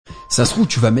Ça se trouve,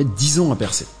 tu vas mettre 10 ans à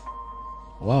percer.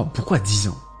 Waouh, pourquoi 10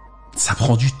 ans? Ça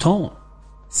prend du temps.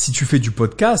 Si tu fais du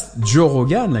podcast, Joe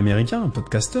Rogan, l'américain,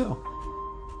 podcasteur,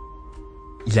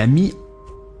 il a mis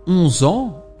 11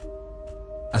 ans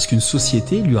à ce qu'une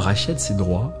société lui rachète ses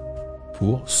droits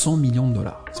pour 100 millions de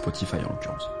dollars. Spotify en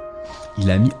l'occurrence. Il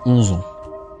a mis 11 ans.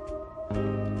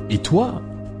 Et toi,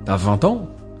 t'as 20 ans,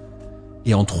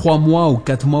 et en 3 mois ou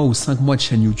 4 mois ou 5 mois de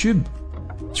chaîne YouTube,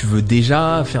 tu veux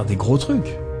déjà faire des gros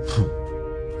trucs.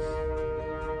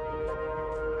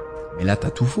 Mais là, t'as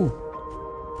tout faux.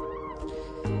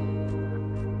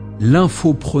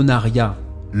 L'infoprenariat,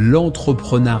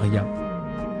 l'entrepreneuriat,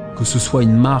 que ce soit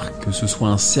une marque, que ce soit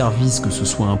un service, que ce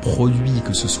soit un produit,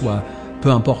 que ce soit... peu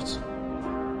importe.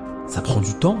 Ça prend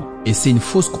du temps. Et c'est une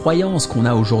fausse croyance qu'on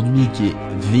a aujourd'hui qui est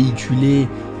véhiculée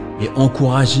et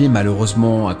encouragée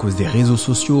malheureusement à cause des réseaux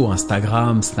sociaux,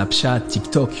 Instagram, Snapchat,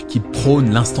 TikTok, qui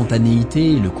prônent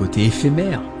l'instantanéité, le côté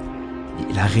éphémère.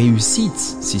 Et la réussite,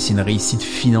 si c'est une réussite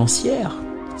financière,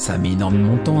 ça met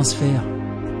énormément de temps à se faire.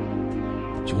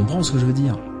 Tu comprends ce que je veux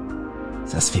dire?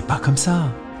 Ça se fait pas comme ça.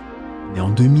 Mais en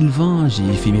 2020,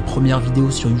 j'ai fait mes premières vidéos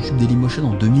sur YouTube Dailymotion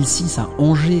en 2006 à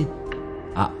Angers.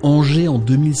 À Angers en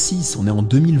 2006, on est en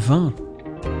 2020.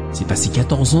 C'est passé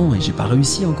 14 ans et j'ai pas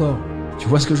réussi encore. Tu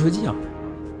vois ce que je veux dire?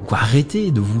 Donc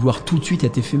arrêtez de vouloir tout de suite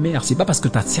être éphémère. C'est pas parce que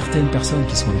t'as certaines personnes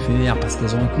qui sont éphémères, parce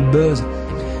qu'elles ont un coup de buzz,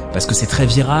 parce que c'est très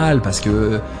viral, parce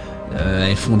que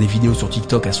elles font des vidéos sur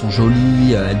TikTok, elles sont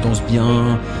jolies, elles dansent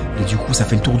bien, et du coup ça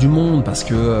fait le tour du monde, parce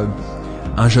que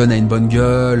un jeune a une bonne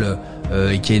gueule,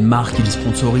 et qu'il y a une marque qui le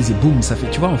sponsorise, et boum, ça fait...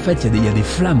 Tu vois, en fait, il y a des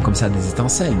flammes comme ça, des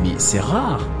étincelles, mais c'est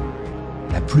rare.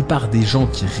 La plupart des gens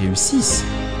qui réussissent,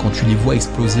 quand tu les vois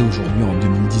exploser aujourd'hui en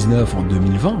 2019, en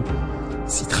 2020,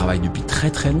 ils travaillent depuis très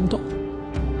très longtemps.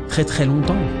 Très très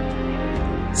longtemps.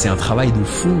 C'est un travail de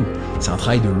fond, c'est un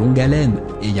travail de longue haleine.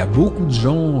 Et il y a beaucoup de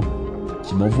gens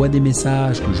qui m'envoient des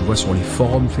messages, que je vois sur les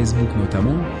forums Facebook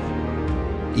notamment,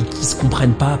 et qui se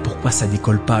comprennent pas pourquoi ça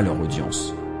décolle pas leur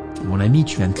audience. Mon ami,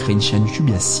 tu viens de créer une chaîne YouTube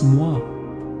il y a 6 mois.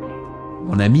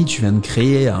 Mon ami, tu viens de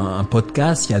créer un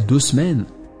podcast il y a 2 semaines.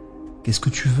 Qu'est-ce que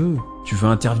tu veux? Tu veux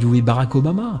interviewer Barack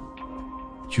Obama?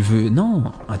 Tu veux... Non,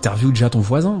 interviewe déjà ton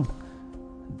voisin.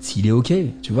 S'il est OK.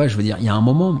 Tu vois, je veux dire, il y a un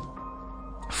moment,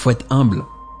 faut être humble.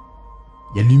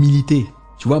 Il y a l'humilité.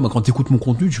 Tu vois, moi, quand t'écoutes mon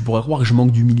contenu, tu pourrais croire que je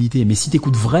manque d'humilité. Mais si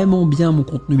t'écoutes vraiment bien mon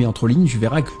contenu et entre lignes, tu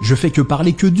verras que je fais que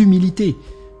parler que d'humilité.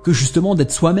 Que justement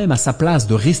d'être soi-même à sa place,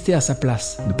 de rester à sa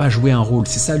place, ne pas jouer un rôle.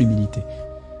 C'est ça l'humilité.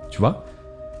 Tu vois?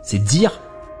 C'est dire,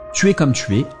 tu es comme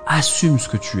tu es, assume ce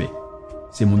que tu es.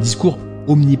 C'est mon discours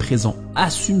omniprésent.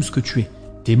 Assume ce que tu es.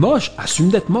 T'es moche, assume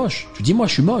d'être moche. Tu dis, moi,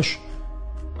 je suis moche.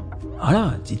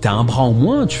 Voilà. T'as un bras en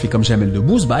moins, tu fais comme Jamel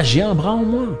Debbouze, bah, j'ai un bras en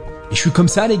moins. Et je suis comme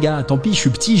ça, les gars. Tant pis, je suis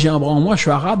petit, j'ai un bras en moins, je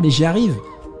suis arabe, mais j'y arrive.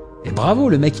 Et bravo,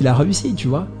 le mec, il a réussi, tu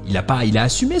vois. Il a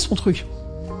assumé son truc.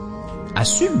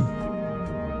 Assume.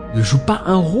 Ne joue pas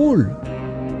un rôle.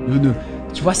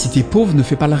 Tu vois, si t'es pauvre, ne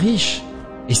fais pas le riche.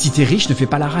 Et si t'es riche, ne fais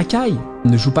pas la racaille.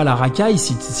 Ne joue pas la racaille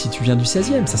si tu viens du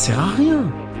 16e. Ça sert à rien.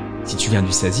 Si tu viens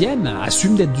du 16e,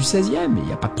 assume d'être du 16e. Il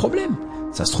n'y a pas de problème.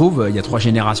 Ça se trouve, il y a 3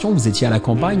 générations, vous étiez à la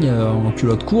campagne en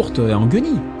culotte courte et en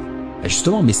guenille. Et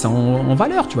justement, mais ça en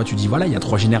valeur, tu vois. Tu dis, voilà, il y a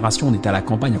 3 générations, on était à la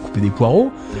campagne à couper des poireaux.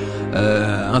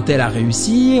 Un tel a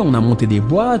réussi, on a monté des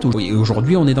boîtes. Et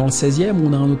aujourd'hui, on est dans le 16e,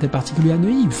 on a un hôtel particulier à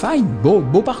Neuilly. Fine,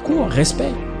 beau parcours,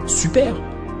 respect, super.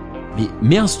 Mais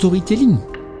mets un storytelling.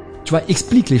 Tu vois,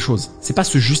 explique les choses. C'est pas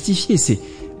se justifier, c'est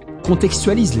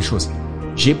contextualise les choses.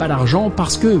 J'ai pas d'argent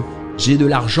parce que, j'ai de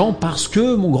l'argent parce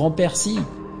que mon grand-père si.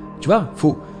 Tu vois,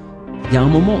 il y a un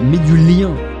moment, mets du lien.